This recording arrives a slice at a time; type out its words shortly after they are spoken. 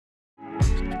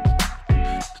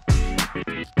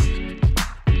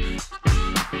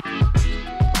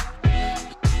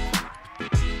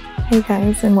Hey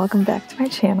guys, and welcome back to my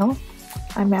channel.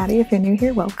 I'm Maddie. If you're new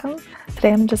here, welcome.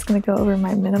 Today I'm just going to go over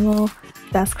my minimal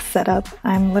desk setup.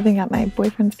 I'm living at my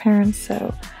boyfriend's parents,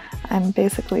 so I'm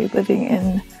basically living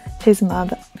in his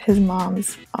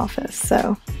mom's office.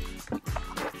 So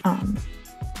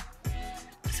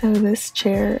this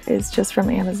chair is just from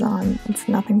Amazon. It's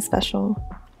nothing special.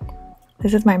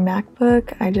 This is my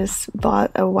MacBook. I just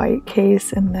bought a white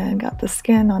case and then got the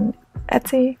skin on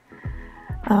Etsy.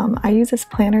 I use this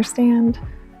planner stand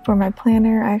for my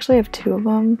planner. I actually have two of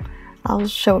them. I'll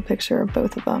show a picture of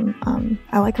both of them.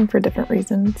 I like them for different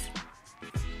reasons.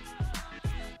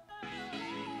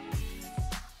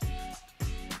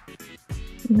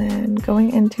 And then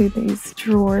going into these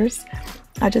drawers,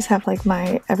 I just have like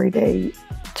my everyday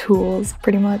tools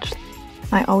pretty much.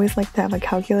 I always like to have a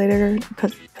calculator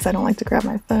because I don't like to grab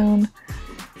my phone.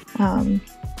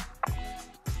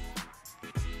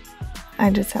 I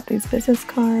just have these business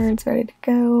cards ready to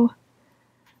go.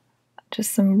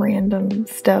 Just some random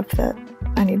stuff that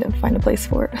I need to find a place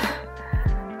for.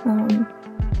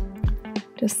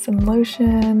 Just some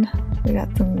lotion. We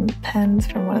got some pens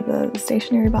from one of the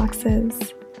stationery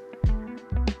boxes.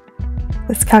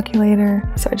 This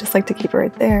calculator, so I just like to keep it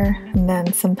right there. And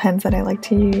then some pens that I like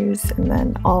to use, and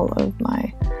then all of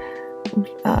my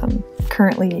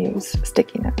currently used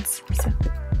sticky notes. So.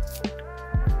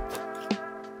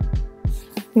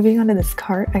 Moving on to this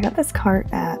cart. I got this cart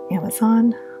at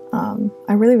Amazon.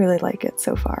 I really like it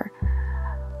so far.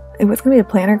 It was gonna be a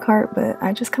planner cart, but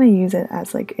I just kind of use it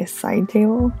as like a side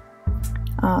table.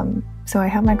 So I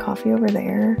have my coffee over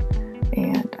there,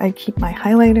 and I keep my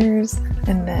highlighters,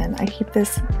 and then I keep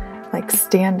this like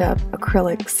stand-up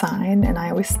acrylic sign, and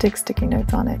I always stick sticky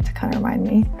notes on it to kind of remind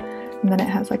me. And then it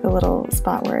has like a little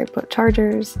spot where I put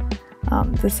chargers.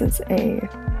 This is a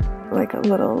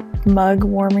little mug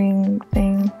warming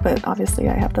thing, but obviously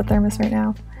I have the thermos right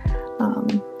now.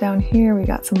 Down here we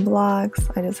got some blocks.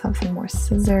 I just have some more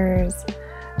scissors,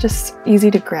 just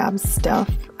easy to grab stuff.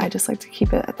 I just like to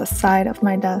keep it at the side of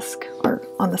my desk or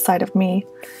on the side of me.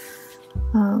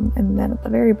 And then at the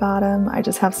very bottom I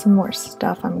just have some more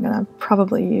stuff I'm gonna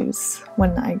probably use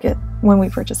when we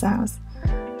purchase a house.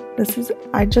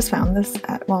 I just found this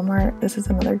at Walmart. This is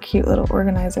another cute little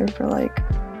organizer for like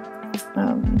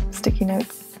sticky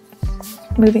notes.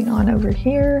 Moving on over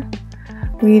here,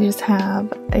 we just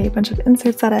have a bunch of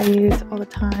inserts that I use all the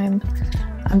time.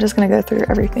 I'm just gonna go through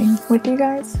everything with you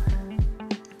guys.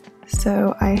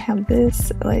 So I have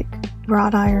this like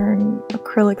wrought iron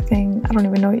acrylic thing. I don't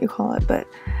even know what you call it, but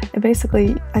it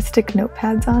basically, I stick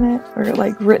notepads on it, or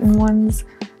like written ones,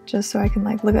 just so I can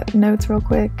like look at notes real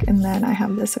quick. And then I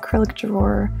have this acrylic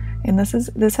drawer, and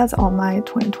this has all my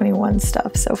 2021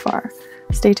 stuff so far.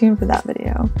 Stay tuned for that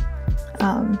video.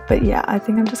 But yeah, I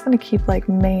think I'm just gonna keep like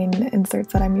main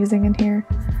inserts that I'm using in here.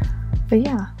 But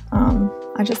yeah,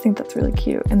 I just think that's really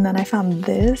cute. And then I found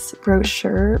this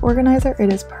brochure organizer.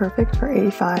 It is perfect for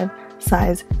A5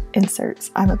 size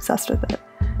inserts. I'm obsessed with it.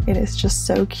 It is just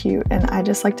so cute, and I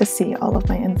just like to see all of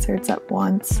my inserts at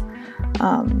once.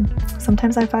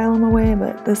 Sometimes I file them away,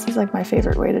 but this is like my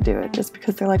favorite way to do it, just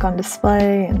because they're like on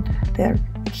display and they're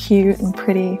cute and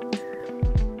pretty.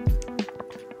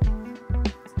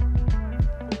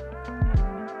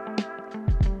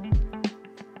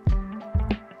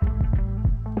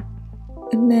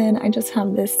 And then I just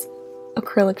have this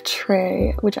acrylic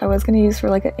tray, which I was going to use for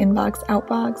like an inbox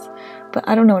outbox, but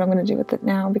I don't know what I'm going to do with it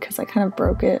now because I kind of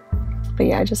broke it. But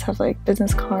yeah, I just have like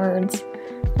business cards.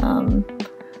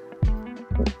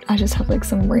 I just have like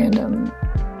some random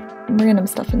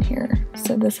stuff in here.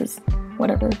 So this is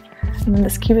whatever. And then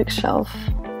this cubic shelf,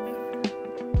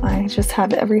 I just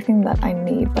have everything that I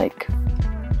need like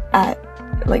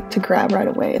to grab right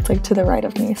away. It's like to the right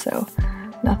of me, so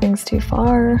nothing's too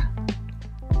far.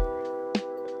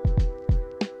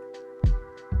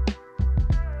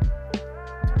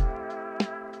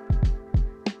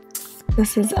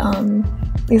 This is,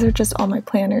 these are just all my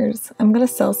planners. I'm gonna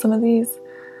sell some of these.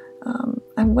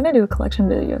 I'm gonna do a collection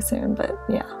video soon, but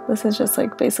yeah, this is just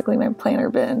like basically my planner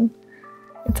bin.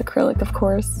 It's acrylic, of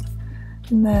course.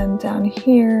 And then down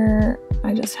here,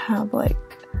 I just have like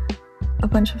a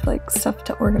bunch of like stuff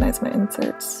to organize my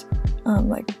inserts.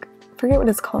 Like, forget what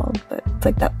it's called, but it's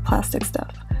like that plastic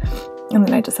stuff. And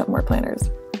then I just have more planners.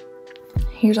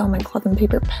 Here's all my cloth and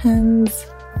paper pens.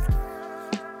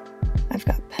 I've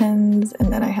got pens,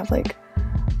 and then I have like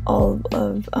all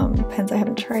of pens I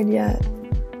haven't tried yet.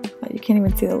 You can't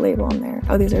even see the label on there.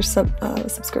 Oh, these are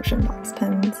subscription box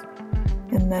pens.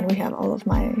 And then we have all of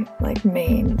my like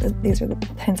these are the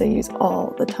pens I use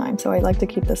all the time, so I like to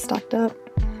keep this stocked up.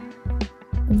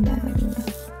 And then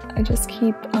I just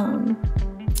keep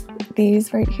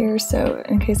these right here, so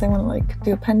in case I want to like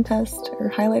do a pen test or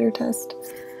highlighter test.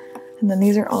 And then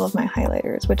these are all of my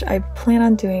highlighters, which I plan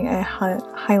on doing a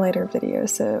highlighter video,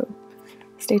 so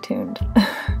stay tuned.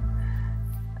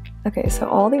 Okay, so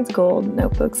all these gold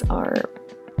notebooks are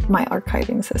my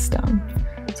archiving system.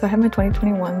 So I have my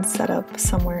 2021 set up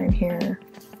somewhere in here.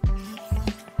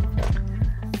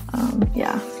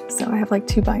 Yeah, so I have like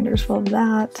 2 binders full of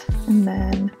that, and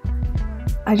then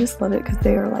I just love it because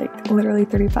they are like literally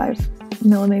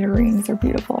 35mm rings. They're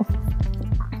beautiful.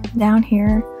 Down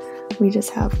here we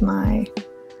just have my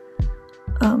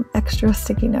extra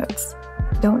sticky notes.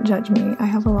 Don't judge me, I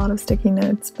have a lot of sticky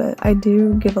notes, but I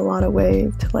do give a lot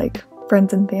away to like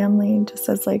friends and family, just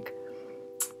as like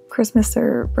Christmas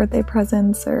or birthday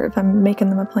presents, or if I'm making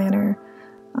them a planner.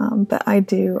 But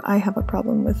I have a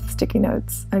problem with sticky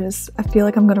notes. I feel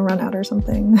like I'm gonna run out or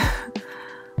something.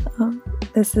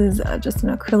 This is just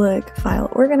an acrylic file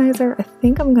organizer. I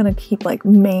think I'm gonna keep like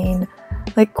main,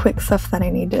 like quick stuff that I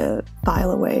need to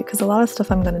file away, because a lot of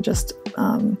stuff I'm gonna just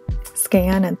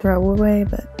scan and throw away.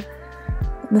 But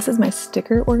this is my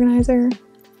sticker organizer.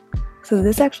 So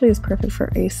this actually is perfect for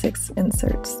A6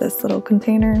 inserts, this little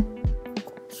container.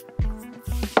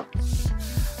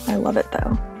 I love it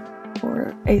though,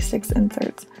 for A6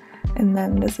 inserts. And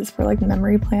then this is for like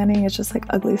memory planning. It's just like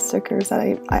ugly stickers that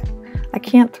I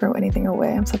can't throw anything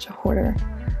away. I'm such a hoarder.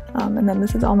 And then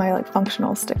this is all my like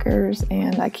functional stickers,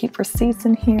 and I keep receipts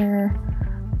in here,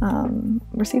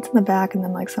 receipts in the back, and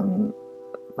then like some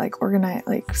like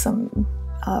some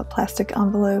plastic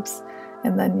envelopes.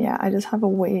 And then yeah, I just have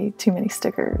way too many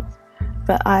stickers,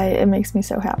 but it makes me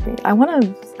so happy. I want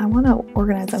to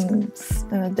organize them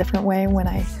in a different way when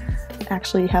I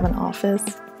actually have an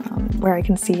office where I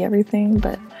can see everything,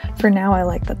 but for now I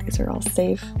like that these are all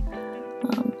safe.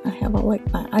 I have all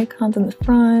like my icons in the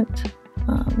front.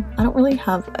 I don't really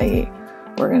have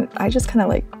I just kind of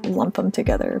like lump them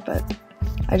together, but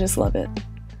I just love it.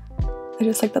 I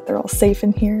just like that they're all safe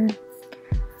in here.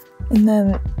 And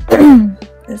then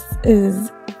this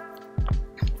is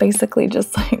basically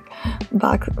just like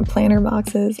planner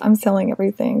boxes. I'm selling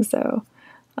everything, so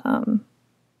I'm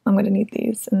gonna need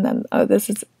these. And then this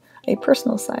is a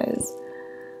personal size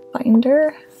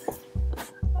binder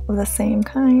of the same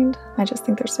kind. I just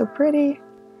think they're so pretty.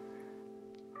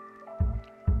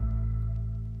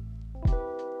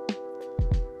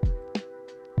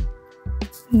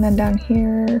 And then down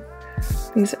here,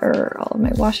 these are all of my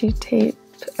washi tape,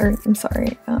 or I'm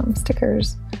sorry,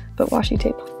 stickers, but washi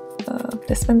tape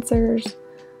dispensers,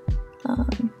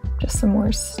 just some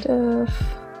more stuff,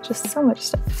 just so much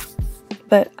stuff.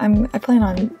 But I plan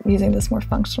on using this more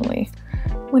functionally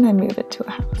when I move it to a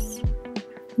house.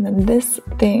 And then this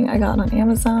thing I got on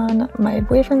Amazon. My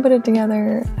boyfriend put it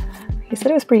together. He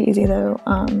said it was pretty easy though.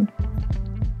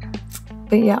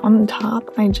 But yeah, on the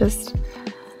top, I just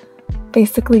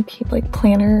basically keep like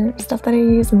planner stuff that I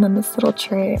use, and then this little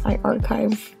tray I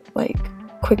archive like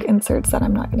quick inserts that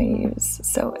I'm not going to use.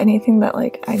 So anything that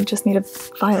like I just need to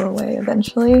file away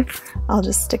eventually, I'll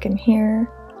just stick in here,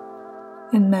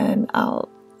 and then I'll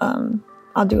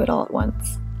do it all at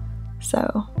once.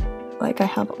 So like I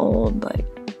have old like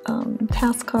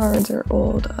task cards or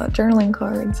old journaling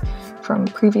cards from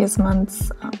previous months.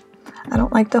 I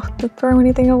don't like to throw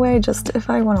anything away, just if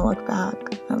I want to look back.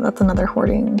 That's another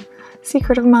hoarding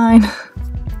secret of mine.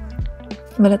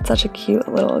 But it's such a cute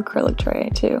little acrylic tray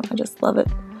too. I just love it.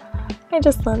 I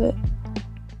just love it.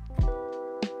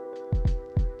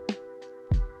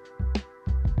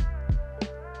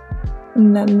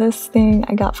 And then this thing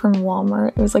I got from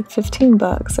Walmart. It was like 15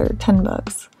 bucks or 10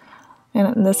 bucks.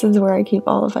 And this is where I keep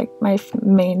all of like my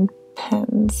main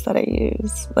pens that I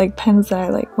use. Like pens that I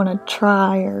like want to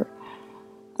try, or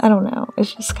I don't know.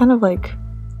 It's just kind of like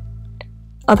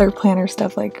other planner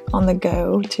stuff like on the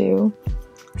go too.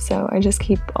 So I just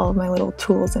keep all of my little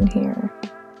tools in here.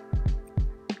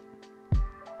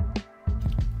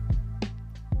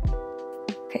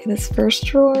 Okay, this first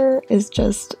drawer is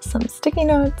just some sticky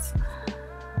notes.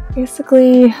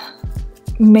 Basically,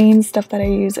 main stuff that I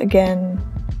use again.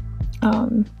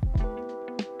 I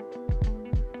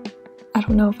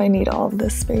don't know if I need all of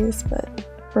this space, but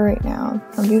for right now,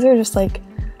 these are just like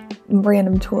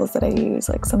random tools that I use.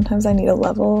 Like sometimes I need a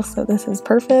level, so this is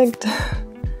perfect.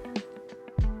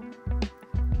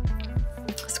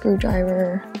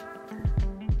 Screwdriver,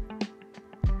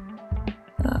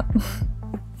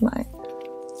 my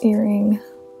earring.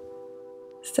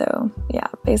 So yeah,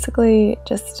 basically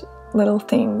just little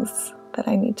things that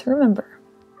I need to remember.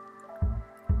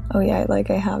 Oh yeah, like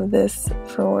I have this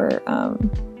for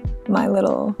my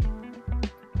little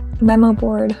memo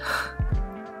board.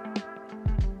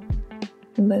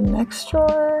 The next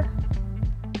drawer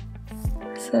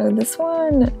So this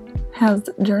one has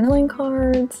journaling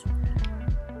cards,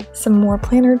 some more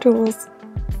planner tools,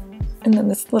 and then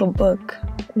this little book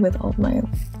with all of my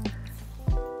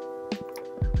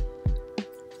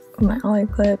ollie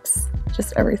clips,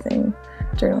 just everything.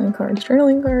 Journaling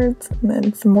cards, and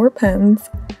then some more pens,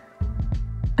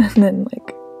 and then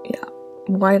like, yeah,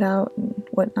 whiteout and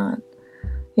whatnot.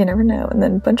 You never know. And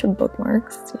then a bunch of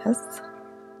bookmarks, yes.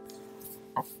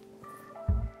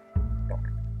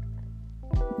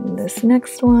 This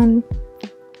next one,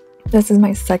 this is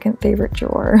my second favorite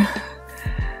drawer.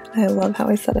 I love how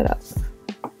I set it up.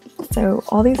 So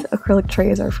all these acrylic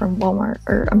trays are from Walmart,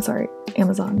 or I'm sorry,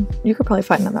 Amazon. You could probably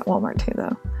find them at Walmart too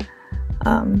though.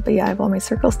 But yeah, I have all my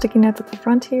circle sticky notes at the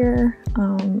front here.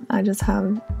 I just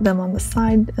have them on the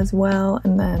side as well,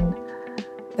 and then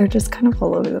they're just kind of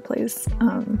all over the place.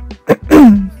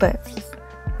 But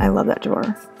I love that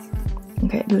drawer.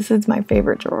 Okay, this is my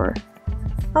favorite drawer.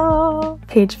 Oh,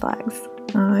 page flags.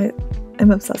 I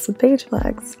am obsessed with page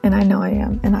flags, and I know I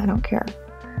am, and I don't care.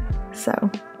 So,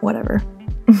 whatever.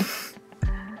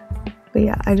 But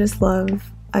yeah,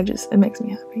 it makes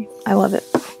me happy. I love it.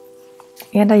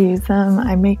 And I use them.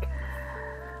 I make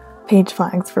page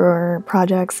flags for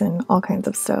projects and all kinds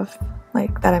of stuff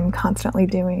like that I'm constantly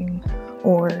doing,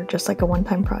 or just like a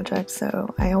one-time project.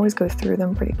 So I always go through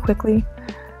them pretty quickly,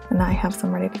 and I have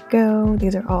some ready to go.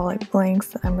 These are all like blanks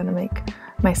that I'm going to make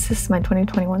my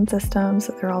 2021 system.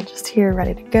 So they're all just here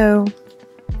ready to go.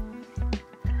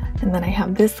 And then I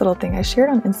have this little thing I shared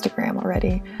on Instagram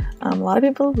already. A lot of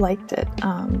people liked it.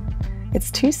 It's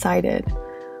two-sided,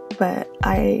 but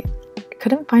I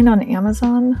couldn't find on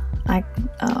Amazon.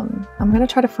 I'm gonna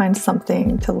try to find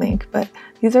something to link, but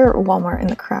these are Walmart in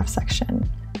the craft section.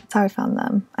 That's how I found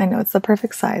them. I know it's the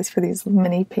perfect size for these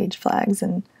mini page flags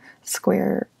and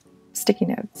square sticky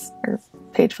notes, or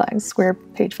page flags, square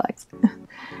page flags.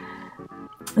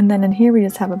 And then in here we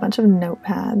just have a bunch of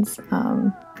notepads.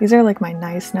 These are like my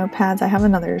nice notepads. I have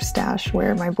another stash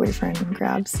where my boyfriend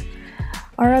grabs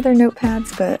our other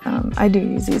notepads, but I do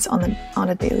use these on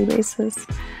a daily basis.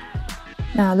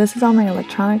 Now this is all my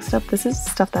electronic stuff. This is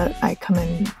stuff that I come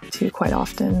into quite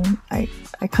often. I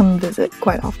come visit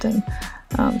quite often.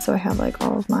 So I have like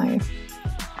all of my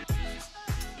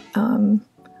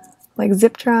like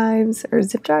zip drives.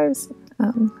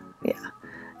 Yeah.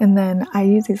 And then I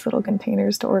use these little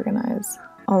containers to organize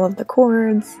all of the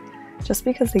cords, just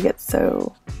because they get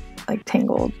so like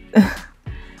tangled.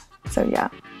 So yeah,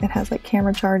 it has like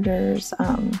camera chargers,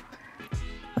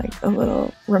 like a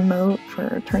little remote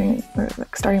for turning or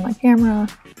like starting my camera.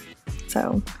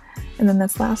 So, and then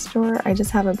this last drawer, I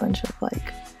just have a bunch of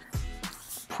like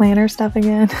planner stuff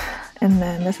again. And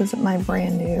then this is my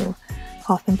brand new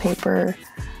Puffin paper.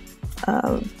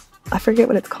 I forget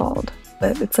what it's called,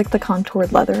 but it's like the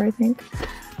contoured leather, I think.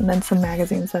 And then some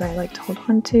magazines that I like to hold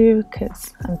on to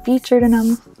because I'm featured in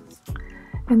them.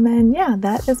 And then yeah,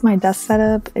 that is my desk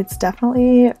setup. It's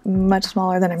definitely much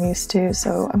smaller than I'm used to,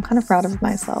 so I'm kind of proud of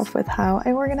myself with how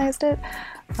I organized it.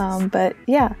 But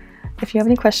yeah, if you have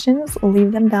any questions,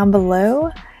 leave them down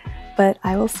below. But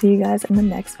I will see you guys in the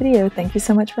next video. Thank you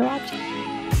so much for watching.